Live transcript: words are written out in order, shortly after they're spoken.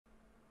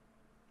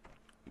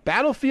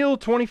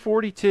Battlefield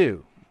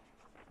 2042.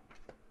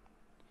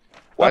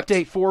 What?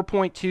 Update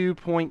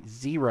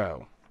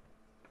 4.2.0.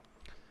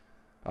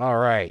 All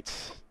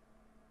right.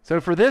 So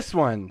for this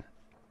one,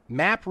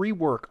 map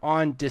rework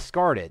on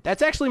Discarded.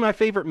 That's actually my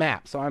favorite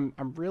map, so I'm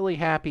really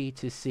happy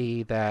to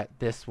see that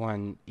this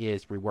one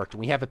is reworked.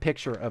 And we have a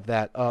picture of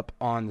that up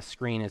on the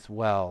screen as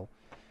well.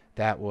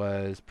 That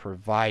was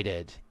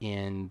provided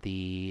in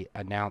the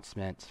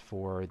announcement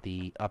for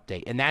the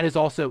update. And that is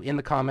also in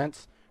the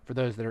comments for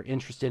those that are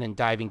interested in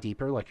diving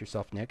deeper, like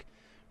yourself, Nick,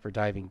 for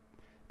diving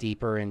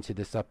deeper into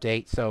this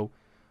update. So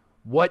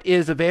what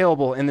is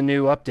available in the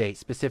new update,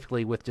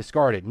 specifically with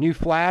Discarded? New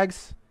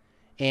flags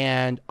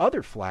and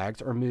other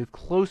flags are moved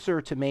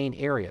closer to main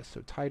areas,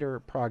 so tighter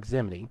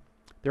proximity.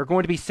 There are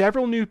going to be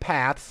several new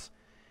paths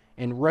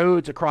and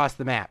roads across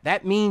the map.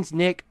 That means,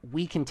 Nick,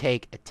 we can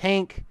take a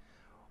tank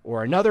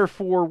or another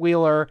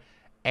four-wheeler,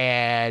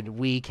 and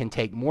we can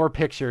take more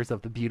pictures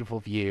of the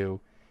beautiful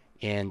view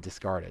in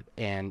Discarded.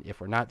 And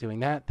if we're not doing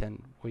that,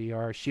 then we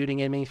are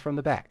shooting enemies from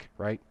the back,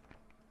 right?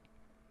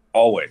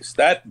 Always.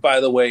 That,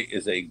 by the way,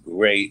 is a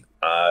great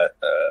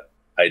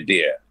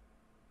idea.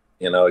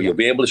 Yeah. You'll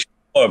be able to show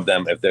more of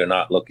them if they're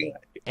not looking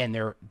at you. And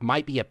there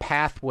might be a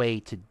pathway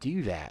to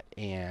do that,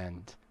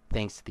 and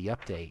thanks to the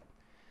update.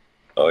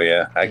 Oh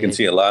yeah, I can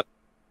see a lot of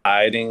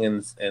hiding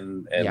and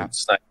Yeah.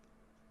 sniping.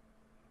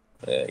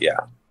 Yeah,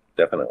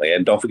 definitely.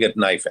 And don't forget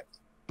knifing.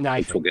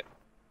 Knifing.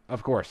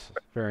 Of course.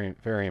 Very,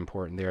 very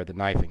important there, the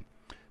knifing.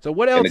 So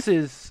what else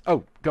is...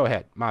 Oh, go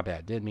ahead. My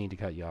bad. Didn't mean to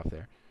cut you off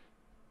there.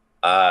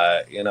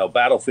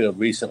 Battlefield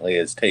recently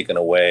has taken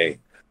away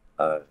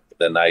the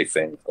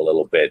knifing a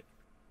little bit,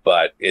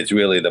 but it's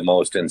really the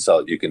most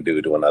insult you can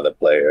do to another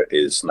player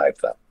is knife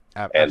them.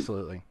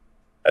 Absolutely. And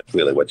that's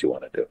really what you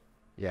want to do.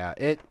 Yeah,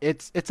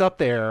 it's up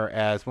there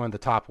as one of the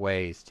top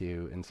ways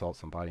to insult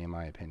somebody, in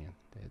my opinion.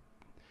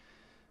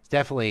 It's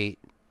definitely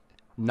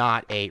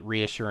not a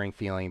reassuring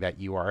feeling that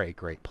you are a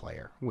great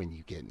player when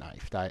you get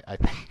knifed. I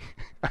think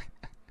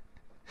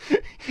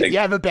you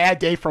have a bad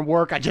day from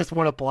work, I just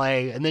want to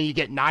play, and then you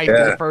get knifed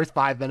in the first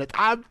 5 minutes.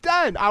 I'm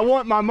done. I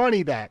want my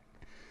money back.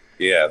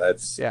 Yeah,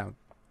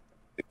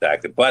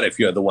 exactly. But if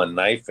you're the one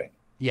knifing,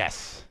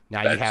 yes,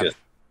 now you have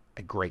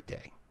a great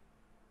day.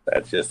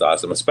 That's just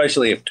awesome,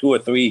 especially if 2 or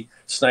 3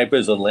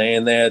 snipers are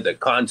laying there, they're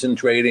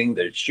concentrating,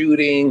 they're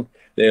shooting,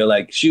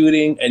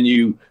 and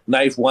you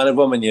knife one of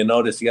them and you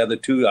notice the other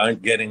 2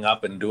 aren't getting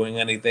up and doing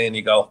anything, and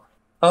you go,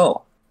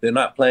 oh, they're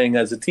not playing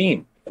as a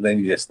team. And then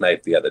you just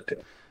knife the other 2.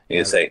 And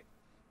you say,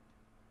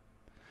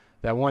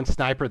 that one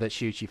sniper that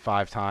shoots you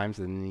 5 times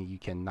and then you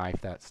can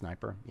knife that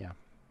sniper. Yeah.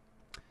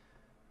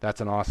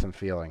 That's an awesome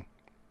feeling.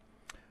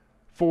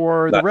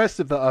 For the rest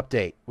of the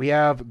update, we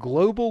have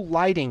global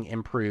lighting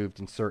improved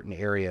in certain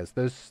areas.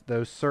 Those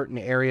certain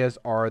areas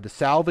are the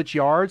salvage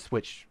yards,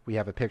 which we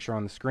have a picture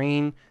on the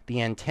screen, the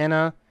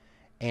antenna,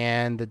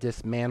 and the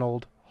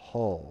dismantled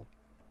hull.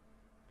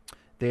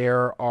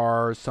 There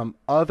are some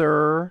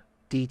other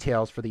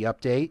details for the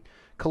update.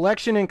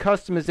 Collection and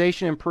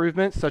customization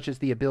improvements, such as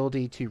the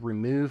ability to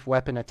remove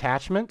weapon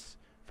attachments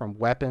from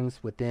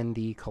weapons within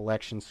the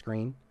collection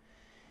screen.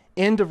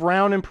 End of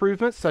round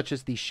improvements, such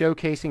as the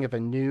showcasing of a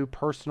new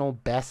personal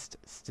best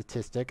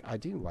statistic. I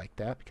do like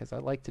that because I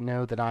like to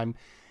know that I'm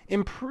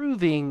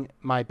improving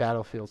my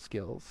Battlefield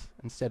skills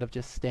instead of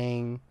just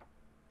staying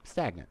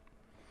stagnant.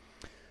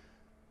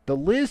 The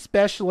Liz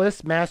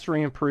Specialist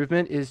Mastery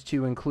improvement is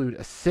to include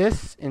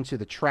assists into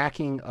the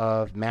tracking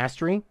of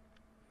mastery.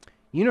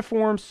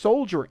 Uniform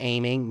soldier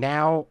aiming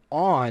now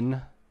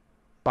on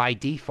by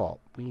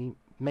default. We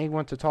may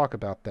want to talk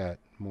about that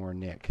more,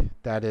 Nick.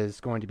 That is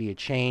going to be a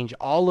change.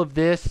 All of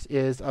this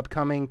is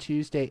upcoming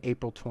Tuesday,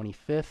 April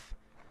 25th,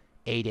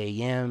 8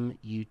 a.m.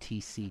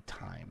 UTC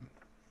time.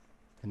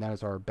 And that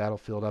is our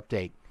Battlefield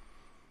update.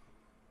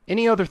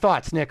 Any other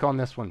thoughts, Nick, on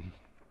this one?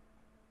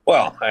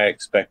 Well, I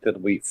expect it to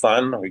be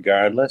fun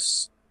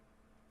regardless.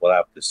 We'll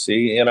have to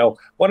see.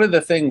 One of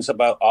the things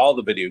about all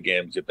the video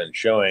games you've been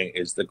showing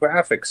is the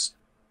graphics.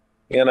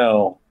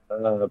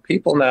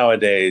 People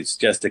nowadays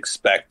just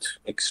expect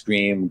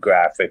extreme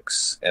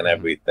graphics and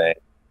everything.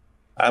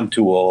 I'm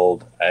too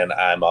old, and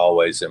I'm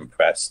always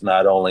impressed,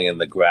 not only in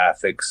the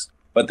graphics,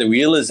 but the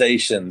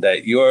realization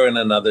that you're in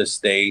another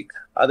state,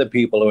 other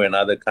people are in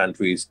other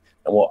countries,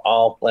 and we're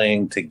all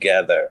playing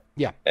together.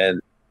 Yeah.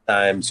 And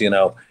times, you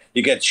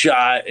get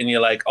shot, and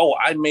you're like, oh,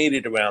 I made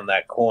it around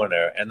that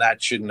corner, and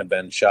that shouldn't have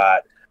been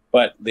shot.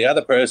 But the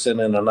other person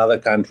in another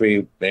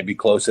country, maybe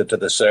closer to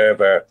the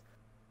server,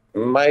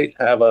 might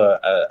have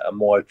a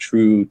more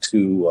true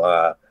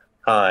to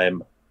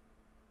time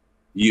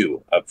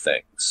view of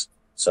things.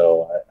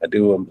 So I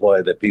do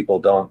employ that people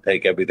don't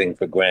take everything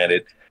for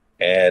granted.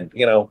 And,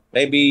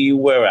 maybe you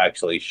were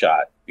actually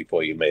shot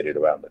before you made it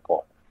around the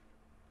corner.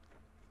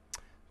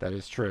 That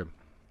is true.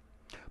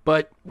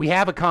 But we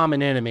have a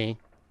common enemy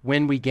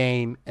when we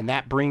game, and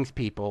that brings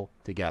people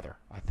together,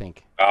 I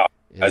think. Oh,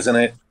 isn't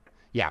it?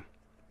 Yeah.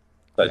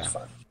 Such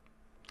fun.